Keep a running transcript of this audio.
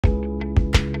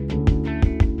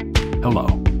Hello,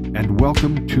 and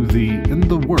welcome to the In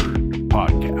the Word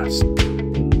podcast.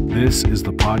 This is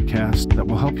the podcast that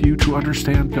will help you to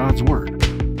understand God's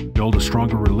Word, build a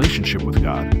stronger relationship with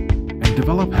God, and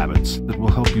develop habits that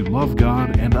will help you love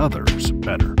God and others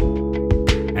better.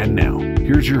 And now,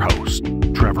 here's your host,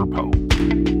 Trevor Poe.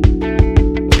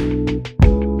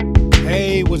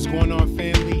 Hey, what's going on,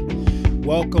 family?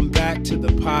 Welcome back to the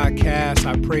podcast.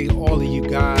 I pray all of you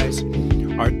guys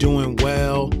are doing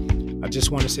well. I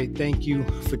just want to say thank you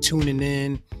for tuning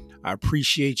in. I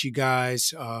appreciate you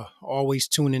guys always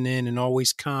tuning in and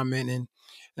always commenting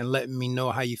and letting me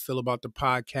know how you feel about the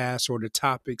podcast or the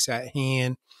topics at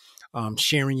hand.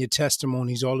 Sharing your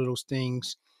testimonies, all of those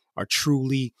things are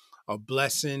truly a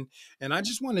blessing. And I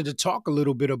just wanted to talk a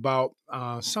little bit about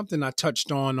something I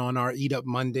touched on our Eat Up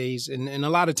Mondays. And a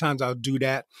lot of times I'll do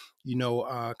that,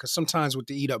 because sometimes with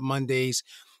the Eat Up Mondays,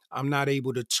 I'm not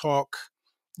able to talk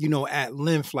at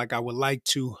length like I would like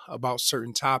to about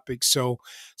certain topics. So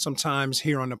sometimes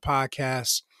here on the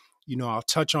podcast, I'll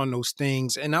touch on those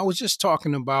things. And I was just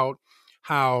talking about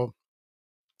how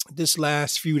this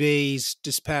last few days,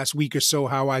 this past week or so,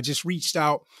 how I just reached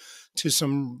out to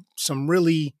some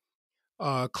really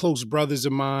close brothers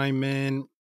of mine, man,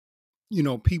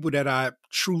 people that I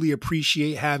truly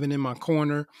appreciate having in my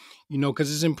corner,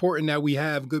 because it's important that we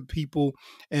have good people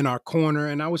in our corner.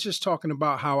 And I was just talking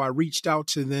about how I reached out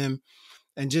to them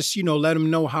and just, let them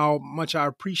know how much I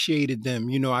appreciated them.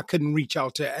 I couldn't reach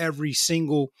out to every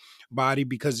single body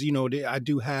because, I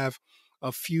do have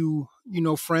a few,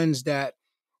 friends that,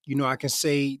 I can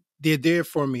say they're there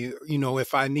for me,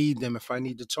 if I need them, if I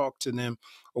need to talk to them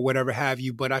or whatever have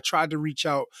you. But I tried to reach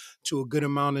out to a good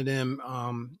amount of them.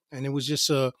 And it was just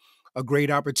a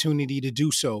great opportunity to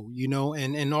do so,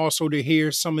 and also to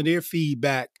hear some of their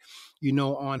feedback,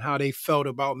 on how they felt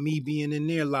about me being in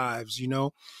their lives,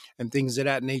 and things of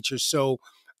that nature. So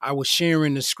I was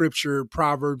sharing the scripture,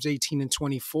 Proverbs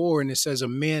 18:24, and it says, a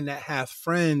man that hath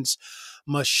friends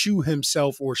must shew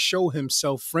himself or show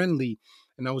himself friendly.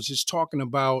 And I was just talking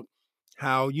about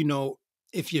how,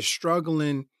 if you're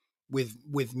struggling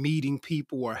with meeting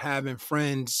people or having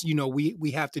friends,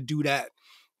 we have to do that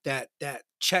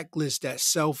checklist, that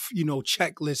self,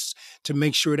 checklist to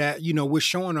make sure that, we're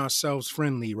showing ourselves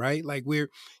friendly, right? Like we're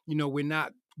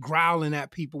not growling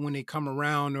at people when they come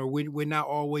around, or we're not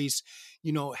always,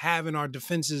 having our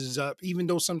defenses up, even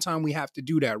though sometimes we have to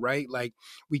do that, right? Like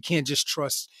we can't just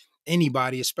trust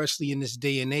anybody, especially in this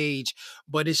day and age.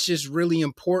 But it's just really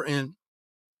important,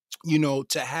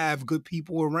 to have good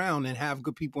people around and have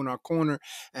good people in our corner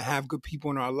and have good people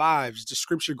in our lives. The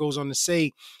scripture goes on to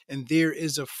say, and there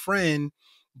is a friend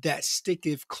that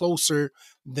sticketh closer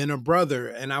than a brother.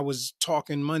 And I was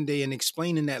talking Monday and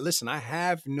explaining that, listen, I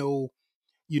have no,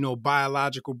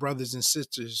 biological brothers and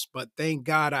sisters, but thank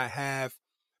God I have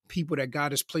people that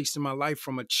God has placed in my life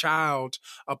from a child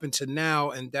up until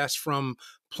now. And that's from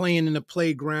playing in the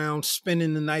playground,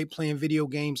 spending the night playing video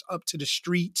games, up to the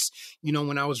streets.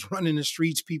 When I was running the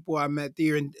streets, people I met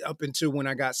there, and up until when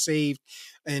I got saved,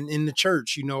 and in the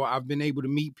church, I've been able to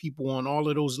meet people on all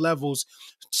of those levels,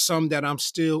 some that I'm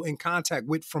still in contact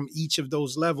with from each of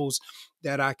those levels,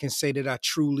 that I can say that I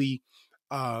truly,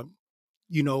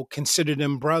 consider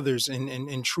them brothers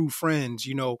and true friends,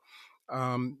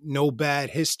 no bad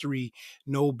history,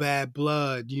 no bad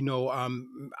blood,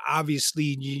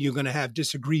 obviously you're going to have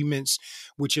disagreements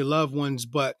with your loved ones,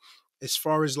 but as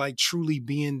far as like truly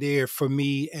being there for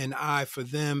me and I for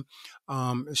them,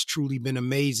 it's truly been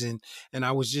amazing. And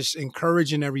I was just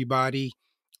encouraging everybody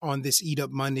on this Eat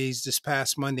Up Mondays this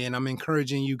past Monday. And I'm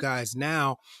encouraging you guys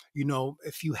now,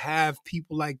 if you have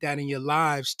people like that in your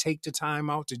lives, take the time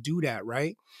out to do that,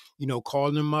 right?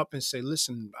 Call them up and say,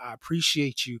 listen, I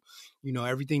appreciate you.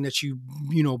 Everything that you,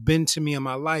 been to me in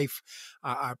my life.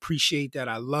 I appreciate that.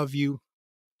 I love you.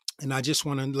 And I just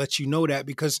want to let you know that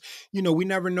because, we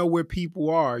never know where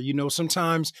people are.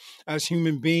 Sometimes as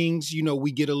human beings,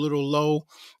 we get a little low.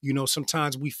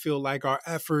 Sometimes we feel like our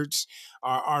efforts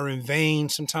are in vain.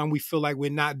 Sometimes we feel like we're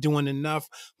not doing enough,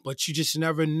 but you just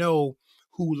never know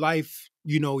who life,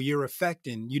 you're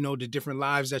affecting, the different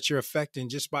lives that you're affecting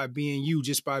just by being you,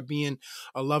 just by being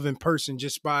a loving person,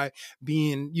 just by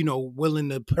being, willing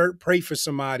to pray for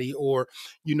somebody or,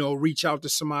 reach out to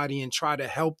somebody and try to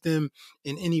help them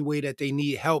in any way that they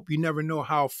need help. You never know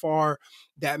how far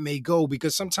that may go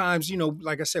because sometimes,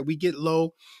 like I said, we get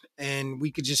low and we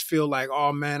could just feel like,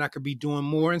 oh man, I could be doing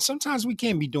more. And sometimes we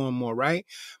can be doing more, right?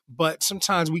 But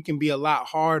sometimes we can be a lot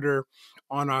harder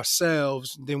on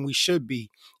ourselves than we should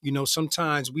be.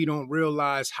 Sometimes we don't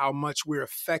realize how much we're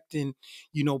affecting,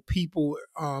 people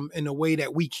in a way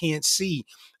that we can't see.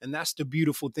 And that's the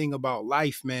beautiful thing about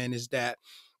life, man, is that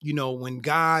when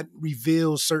God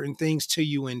reveals certain things to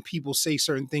you and people say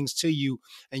certain things to you,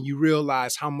 and you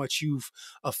realize how much you've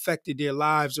affected their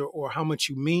lives, or how much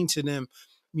you mean to them,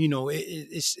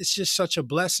 it's just such a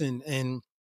blessing. And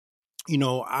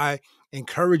I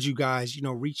encourage you guys,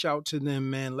 reach out to them,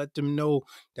 man. Let them know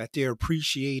that they're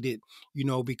appreciated,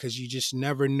 because you just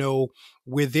never know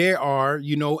where they are,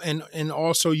 and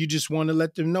also you just want to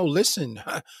let them know, listen,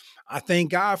 I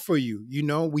thank God for you.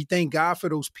 We thank God for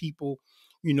those people,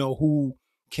 who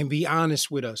can be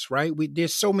honest with us, right?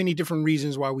 There's so many different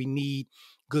reasons why we need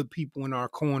good people in our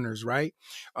corners, right?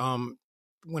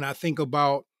 When I think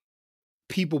about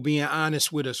people being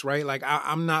honest with us, right? Like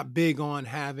I'm not big on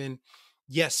having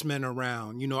yes men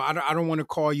around. I don't want to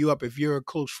call you up if you're a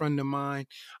close friend of mine.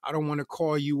 I don't want to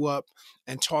call you up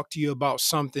and talk to you about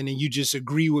something and you just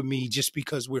agree with me just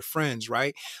because we're friends,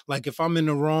 right? Like if I'm in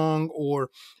the wrong or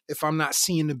if I'm not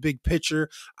seeing the big picture,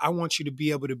 I want you to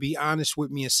be able to be honest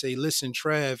with me and say, listen,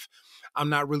 Trev, I'm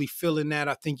not really feeling that.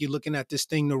 I think you're looking at this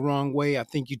thing the wrong way. I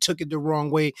think you took it the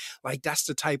wrong way. Like that's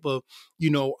the type of,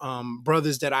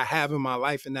 brothers that I have in my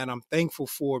life and that I'm thankful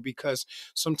for, because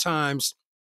sometimes,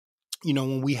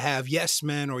 when we have yes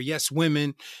men or yes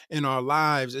women in our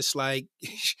lives, it's like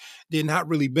they're not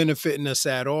really benefiting us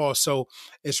at all. So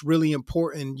it's really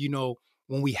important,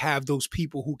 when we have those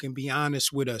people who can be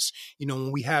honest with us,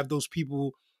 when we have those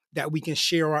people that we can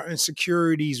share our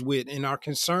insecurities with and our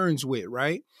concerns with,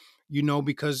 right?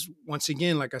 Because once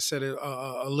again, like I said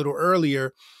a little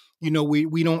earlier,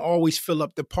 we don't always fill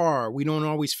up the par. We don't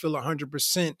always feel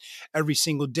 100% every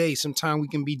single day. Sometimes we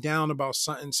can be down about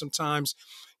something. Sometimes,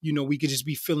 we could just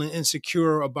be feeling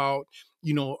insecure about,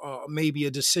 maybe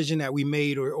a decision that we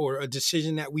made, or a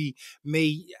decision that we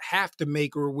may have to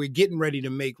make, or we're getting ready to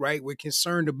make, right? We're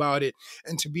concerned about it.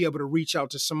 And to be able to reach out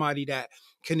to somebody that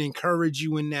can encourage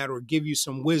you in that, or give you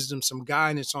some wisdom, some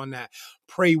guidance on that,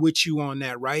 pray with you on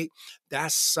that, right?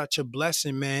 That's such a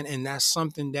blessing, man. And that's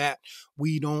something that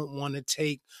we don't want to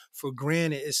take for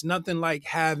granted. It's nothing like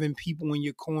having people in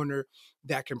your corner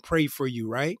that can pray for you,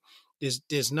 right?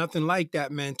 There's nothing like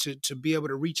that, man, to be able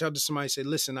to reach out to somebody and say,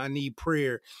 listen, I need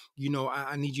prayer.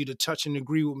 I need you to touch and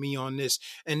agree with me on this.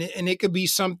 And it could be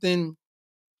something,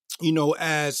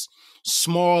 as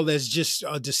small as just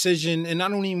a decision. And I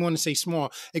don't even want to say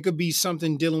small. It could be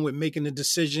something dealing with making a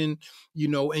decision,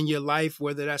 in your life,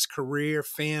 whether that's career,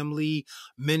 family,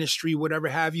 ministry, whatever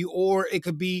have you. Or it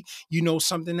could be,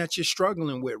 something that you're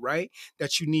struggling with, right?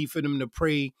 That you need for them to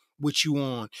pray with you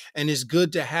on. And it's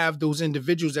good to have those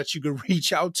individuals that you can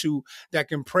reach out to that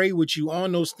can pray with you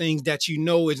on those things that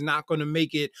is not going to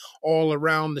make it all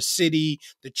around the city,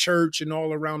 the church, and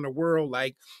all around the world.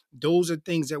 Like those are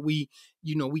things that we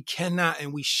cannot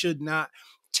and we should not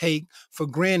take for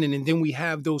granted. And then we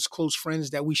have those close friends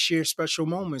that we share special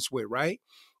moments with, right?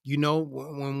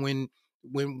 When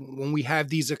we have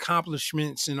these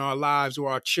accomplishments in our lives,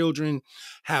 or our children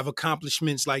have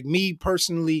accomplishments. Like me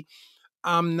personally,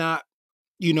 I'm not,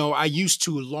 I used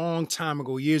to a long time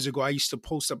ago, years ago, I used to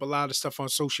post up a lot of stuff on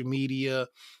social media,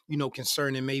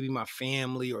 concerning maybe my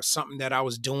family or something that I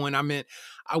was doing.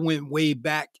 I went way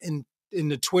back in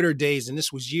the Twitter days, and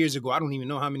this was years ago. I don't even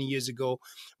know how many years ago,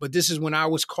 but this is when I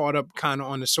was caught up kind of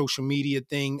on the social media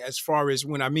thing, as far as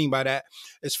what I mean by that,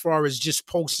 as far as just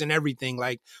posting everything.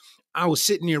 Like I was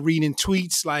sitting there reading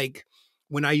tweets. Like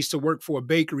when I used to work for a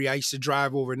bakery, I used to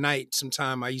drive overnight.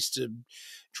 Sometime I used to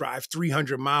drive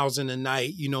 300 miles in a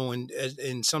night,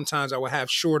 and sometimes I would have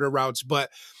shorter routes, but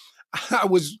I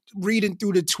was reading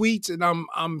through the tweets and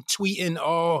I'm tweeting,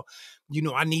 oh,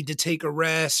 I need to take a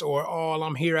rest, or, oh,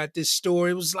 I'm here at this store.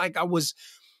 It was like I was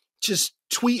just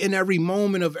tweeting every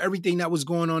moment of everything that was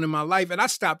going on in my life. And I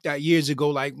stopped that years ago.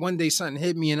 Like one day something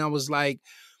hit me and I was like,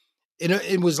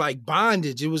 it was like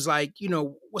bondage. It was like,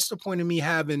 what's the point of me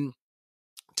having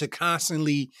to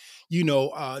constantly,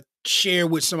 share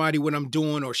with somebody what I'm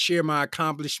doing, or share my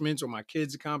accomplishments or my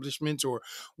kids' accomplishments, or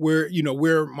where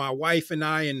my wife and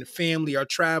I and the family are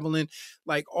traveling,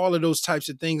 like all of those types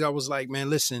of things. I was like, man,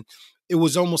 listen, it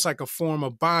was almost like a form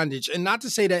of bondage. And not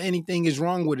to say that anything is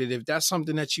wrong with it. If that's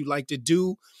something that you like to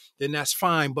do, then that's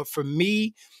fine. But for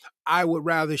me, I would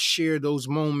rather share those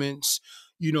moments,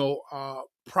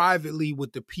 privately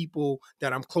with the people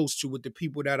that I'm close to, with the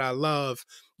people that I love,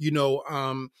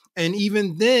 and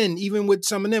even then, even with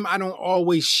some of them, I don't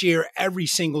always share every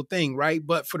single thing, right?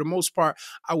 But for the most part,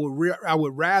 I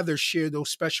would rather share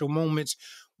those special moments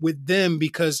with them,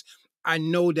 because I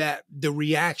know that the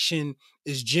reaction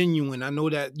is genuine. I know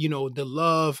that, the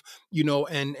love,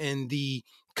 and the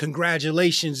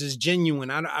congratulations is genuine.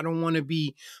 I don't want to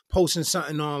be posting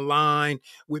something online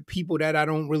with people that I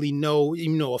don't really know,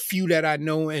 a few that I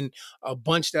know and a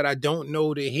bunch that I don't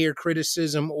know, to hear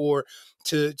criticism or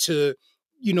to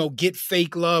get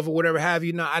fake love or whatever have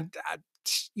you.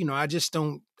 I just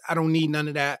I don't need none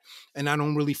of that. And I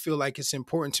don't really feel like it's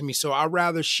important to me. So I'd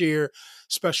rather share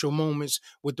special moments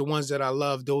with the ones that I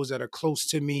love, those that are close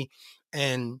to me.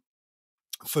 And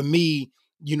for me,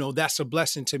 that's a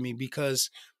blessing to me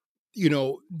because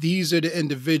these are the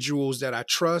individuals that I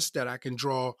trust, that I can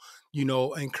draw,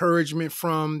 encouragement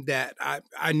from, that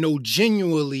I know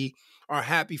genuinely are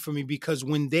happy for me, because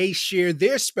when they share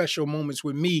their special moments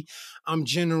with me, I'm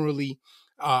generally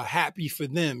happy for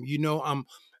them.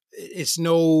 It's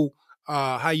no,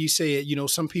 how you say it,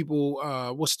 some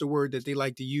people, what's the word that they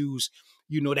like to use,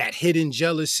 that hidden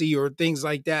jealousy or things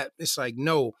like that. It's like,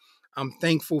 no, I'm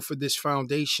thankful for this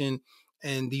foundation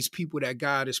and these people that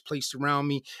God has placed around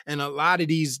me. And a lot of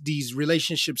these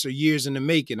relationships are years in the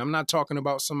making. I'm not talking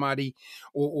about somebody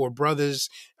or brothers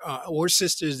or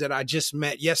sisters that I just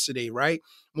met yesterday, right?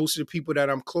 Most of the people that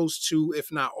I'm close to,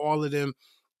 if not all of them,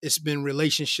 it's been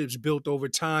relationships built over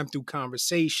time through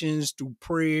conversations, through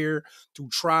prayer, through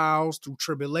trials, through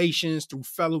tribulations, through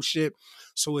fellowship.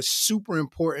 So it's super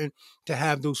important to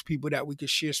have those people that we can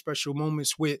share special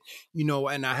moments with,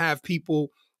 and I have people,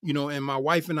 in my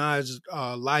wife and I's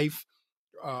life,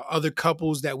 other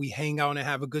couples that we hang out and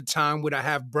have a good time with. I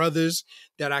have brothers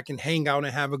that I can hang out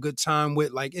and have a good time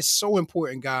with. Like, it's so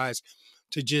important, guys,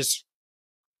 to just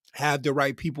have the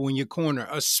right people in your corner,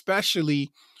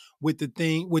 especially with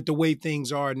the way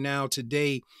things are now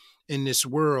today in this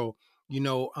world.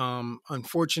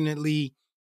 Unfortunately,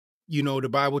 the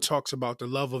Bible talks about the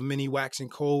love of many waxing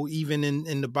cold, even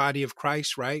in the body of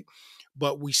Christ, right?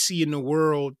 But we see in the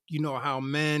world, how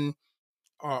men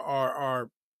are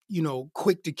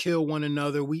quick to kill one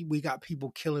another. We got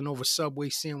people killing over Subway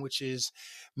sandwiches,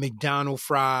 McDonald's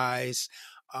fries.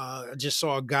 I just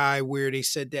saw a guy where they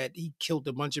said that he killed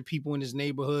a bunch of people in his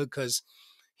neighborhood because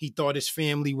he thought his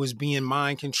family was being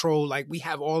mind controlled. Like, we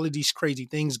have all of these crazy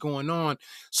things going on.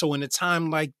 So in a time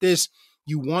like this,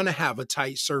 you want to have a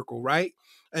tight circle, right?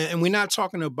 And we're not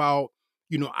talking about,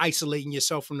 isolating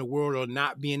yourself from the world or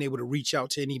not being able to reach out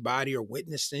to anybody or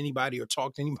witness to anybody or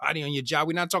talk to anybody on your job.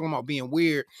 We're not talking about being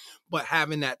weird, but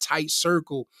having that tight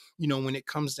circle, when it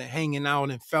comes to hanging out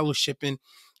and fellowshipping.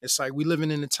 It's like we living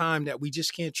in a time that we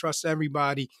just can't trust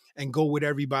everybody and go with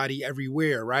everybody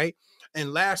everywhere, right?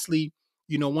 And lastly,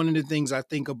 one of the things I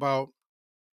think about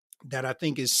that I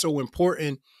think is so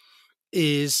important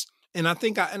is, and I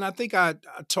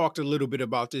talked a little bit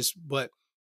about this, but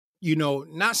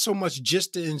not so much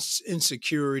just the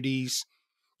insecurities,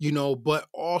 but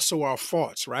also our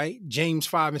faults, right? James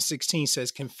 5:16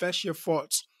 says, confess your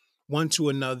faults one to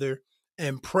another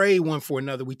and pray one for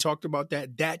another. We talked about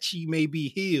that ye may be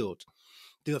healed.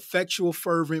 The effectual,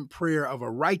 fervent prayer of a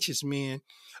righteous man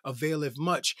availeth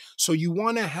much. So you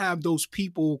want to have those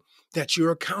people that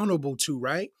you're accountable to,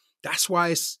 right? That's why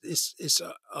it's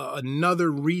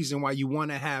another reason why you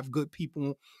want to have good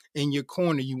people in your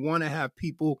corner. You want to have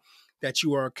people that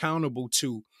you are accountable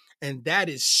to. And that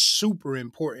is super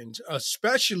important,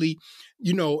 especially,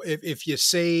 if you're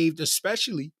saved,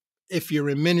 especially if you're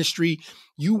in ministry.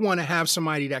 You want to have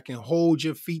somebody that can hold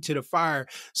your feet to the fire,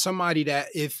 somebody that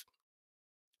if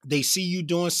they see you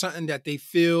doing something that they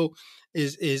feel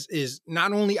is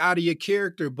not only out of your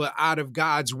character, but out of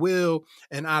God's will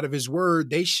and out of his word,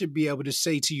 they should be able to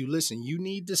say to you, listen, you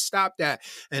need to stop that.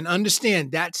 And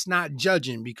understand that's not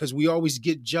judging, because we always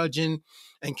get judging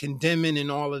and condemning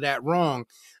and all of that wrong.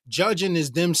 Judging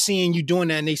is them seeing you doing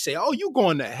that and they say, oh, you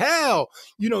going to hell.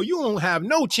 You don't have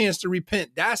no chance to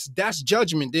repent. That's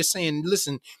judgment. They're saying,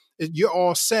 listen, you're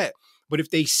all set. But if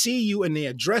they see you and they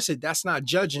address it, that's not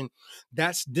judging.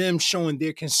 That's them showing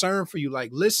their concern for you. Like,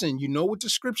 listen, you know what the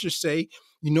scriptures say.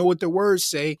 You know what the words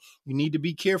say. You need to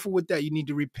be careful with that. You need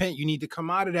to repent. You need to come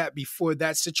out of that before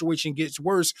that situation gets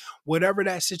worse, whatever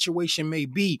that situation may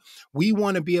be. We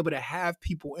want to be able to have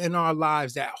people in our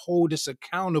lives that hold us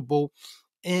accountable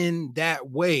in that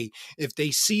way. If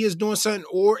they see us doing something,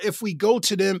 or if we go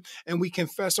to them and we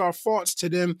confess our faults to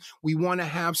them, we want to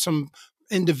have some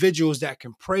individuals that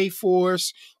can pray for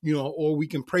us, or we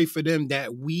can pray for them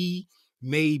that we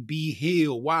may be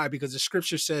healed. Why? Because the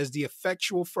scripture says the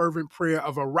effectual, fervent prayer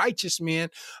of a righteous man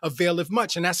availeth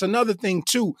much. And that's another thing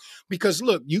too, because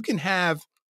look, you could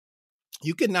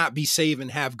not be saved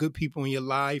and have good people in your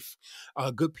life,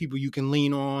 good people you can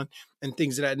lean on and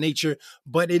things of that nature.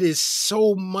 But it is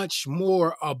so much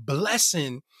more a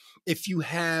blessing if you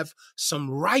have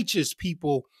some righteous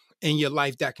people in your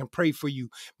life that can pray for you,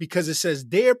 because it says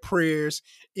their prayers,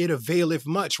 it availeth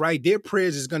much, right? Their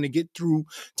prayers is going to get through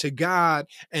to God,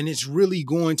 and it's really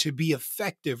going to be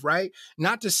effective, right?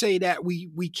 Not to say that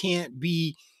we can't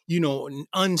be,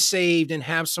 unsaved and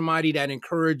have somebody that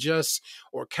encourage us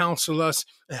or counsel us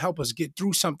and help us get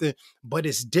through something. But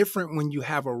it's different when you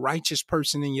have a righteous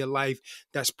person in your life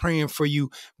that's praying for you,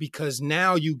 because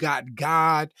now you got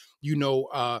God,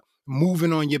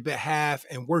 moving on your behalf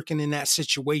and working in that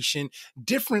situation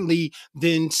differently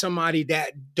than somebody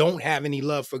that don't have any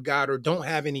love for God or don't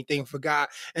have anything for God.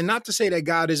 And not to say that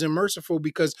God isn't merciful,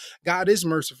 because God is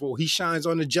merciful. He shines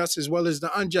on the just as well as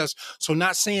the unjust. So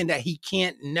not saying that he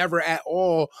can't never at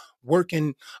all work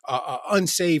in a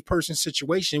unsaved person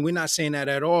situation. We're not saying that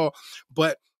at all.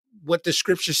 But what the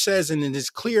scripture says, and it is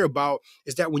clear about,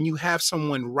 is that when you have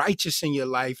someone righteous in your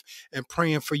life and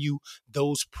praying for you,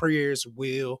 those prayers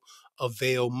will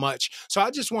avail much. So I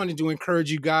just wanted to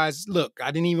encourage you guys. Look, I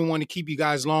didn't even want to keep you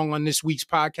guys long on this week's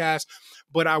podcast,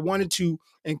 but I wanted to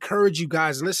encourage you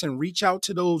guys. Listen, reach out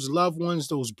to those loved ones,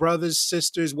 those brothers,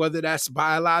 sisters, whether that's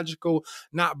biological,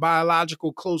 not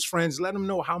biological, close friends. Let them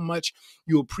know how much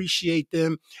you appreciate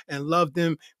them and love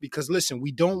them, because listen,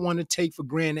 we don't want to take for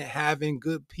granted having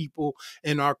good people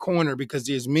in our corner, because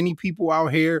there's many people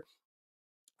out here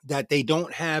that they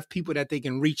don't have people that they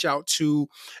can reach out to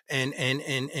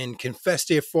and confess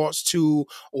their faults to,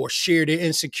 or share their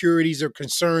insecurities or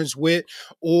concerns with,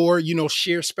 or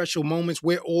share special moments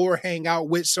with, or hang out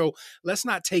with. So let's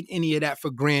not take any of that for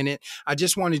granted. I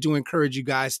just wanted to encourage you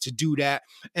guys to do that,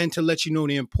 and to let you know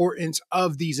the importance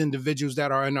of these individuals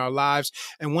that are in our lives.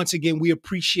 And once again, we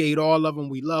appreciate all of them.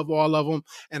 We love all of them,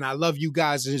 and I love you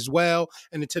guys as well.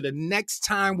 And until the next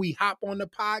time we hop on the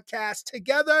podcast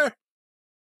together,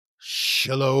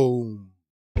 shalom.